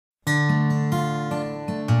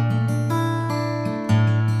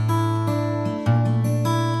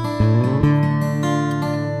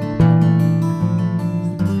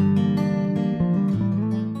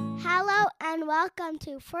welcome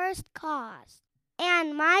to First Cause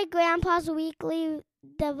and my grandpa's weekly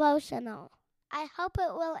devotional. I hope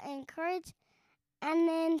it will encourage and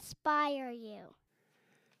inspire you.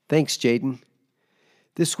 Thanks, Jaden.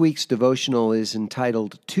 This week's devotional is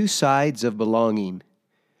entitled Two Sides of Belonging.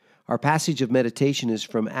 Our passage of meditation is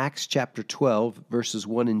from Acts chapter 12, verses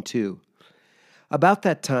 1 and 2. About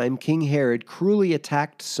that time, King Herod cruelly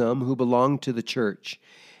attacked some who belonged to the church,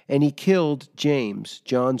 and he killed James,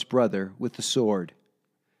 John's brother, with the sword.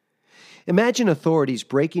 Imagine authorities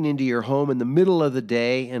breaking into your home in the middle of the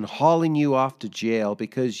day and hauling you off to jail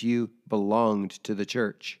because you belonged to the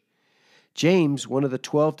church. James, one of the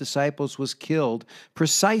 12 disciples, was killed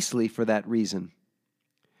precisely for that reason.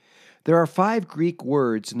 There are 5 Greek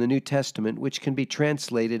words in the New Testament which can be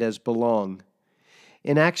translated as belong.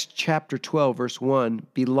 In Acts chapter 12, verse 1,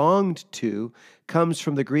 belonged to comes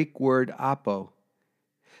from the Greek word apo.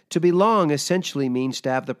 To belong essentially means to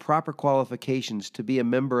have the proper qualifications to be a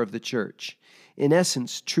member of the church, in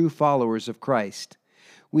essence, true followers of Christ.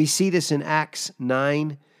 We see this in Acts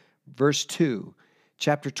 9, verse 2,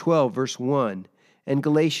 chapter 12, verse 1, and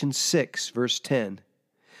Galatians 6, verse 10.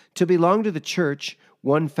 To belong to the church,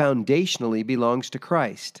 one foundationally belongs to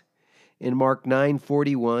Christ. In Mark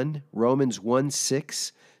 9:41, Romans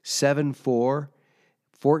 1:6, 7:4,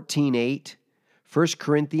 14:8, 1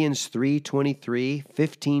 Corinthians 3:23,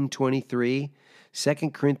 15:23,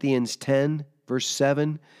 2 Corinthians 10, verse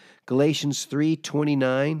 7, Galatians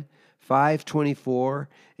 3:29, 5:24,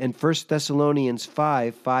 and 1 Thessalonians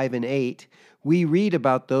 5:5 and 8, we read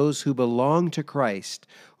about those who belong to Christ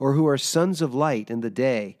or who are sons of light in the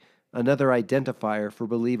day, another identifier for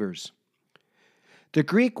believers. The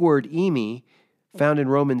Greek word eimi, found in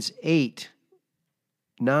Romans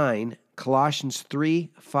 8:9, Colossians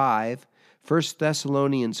 3:5, 1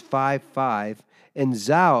 Thessalonians 5:5, and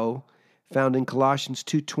zao, found in Colossians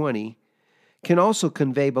 2:20, can also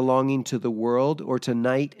convey belonging to the world or to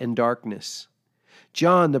night and darkness.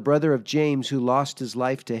 John, the brother of James who lost his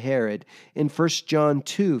life to Herod, in 1 John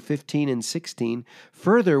 2:15 and 16,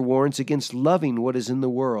 further warns against loving what is in the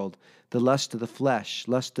world, the lust of the flesh,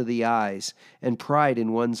 lust of the eyes, and pride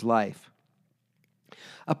in one's life.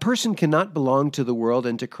 A person cannot belong to the world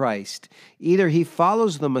and to Christ. Either he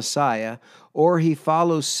follows the Messiah or he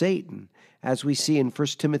follows Satan, as we see in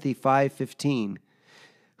 1 Timothy 5:15,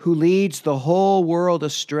 who leads the whole world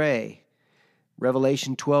astray.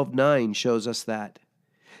 Revelation 12:9 shows us that.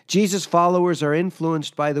 Jesus' followers are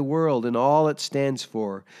influenced by the world and all it stands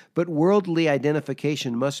for, but worldly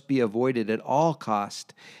identification must be avoided at all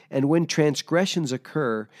cost, and when transgressions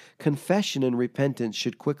occur, confession and repentance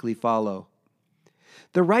should quickly follow.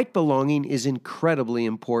 The right belonging is incredibly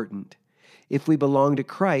important. If we belong to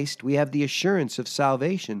Christ, we have the assurance of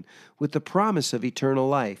salvation with the promise of eternal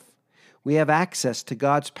life. We have access to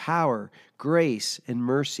God's power, grace, and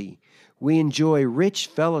mercy. We enjoy rich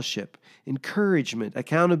fellowship, encouragement,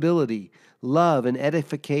 accountability, love, and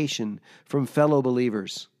edification from fellow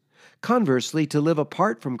believers. Conversely, to live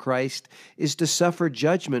apart from Christ is to suffer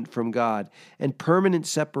judgment from God and permanent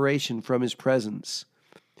separation from His presence.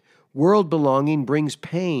 World belonging brings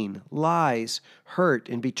pain, lies, hurt,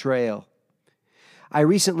 and betrayal. I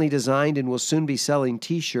recently designed and will soon be selling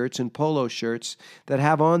t-shirts and polo shirts that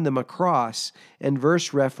have on them a cross and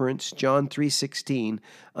verse reference John 3:16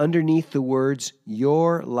 underneath the words,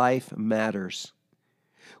 "Your life matters."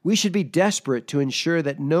 We should be desperate to ensure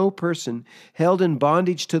that no person held in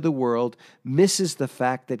bondage to the world misses the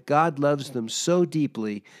fact that God loves them so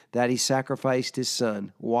deeply that He sacrificed His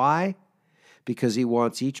Son. Why? Because He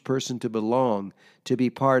wants each person to belong, to be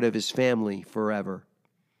part of His family forever.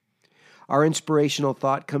 Our inspirational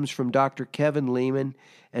thought comes from Dr. Kevin Lehman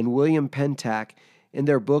and William Pentak in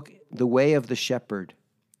their book, The Way of the Shepherd.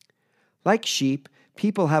 Like sheep,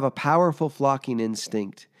 people have a powerful flocking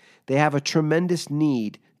instinct. They have a tremendous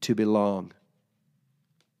need to belong.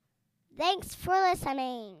 Thanks for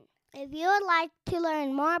listening. If you would like to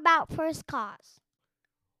learn more about First Cause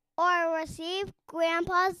or receive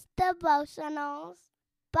Grandpa's devotionals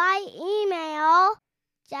by email,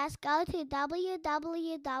 just go to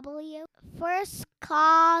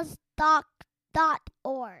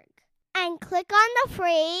www.firstcause.org and click on the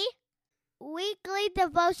free weekly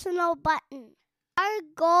devotional button. Our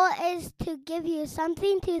goal is to give you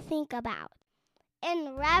something to think about.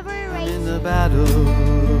 In reverence. I'm in the battle,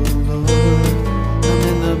 Lord, I'm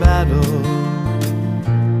in the battle.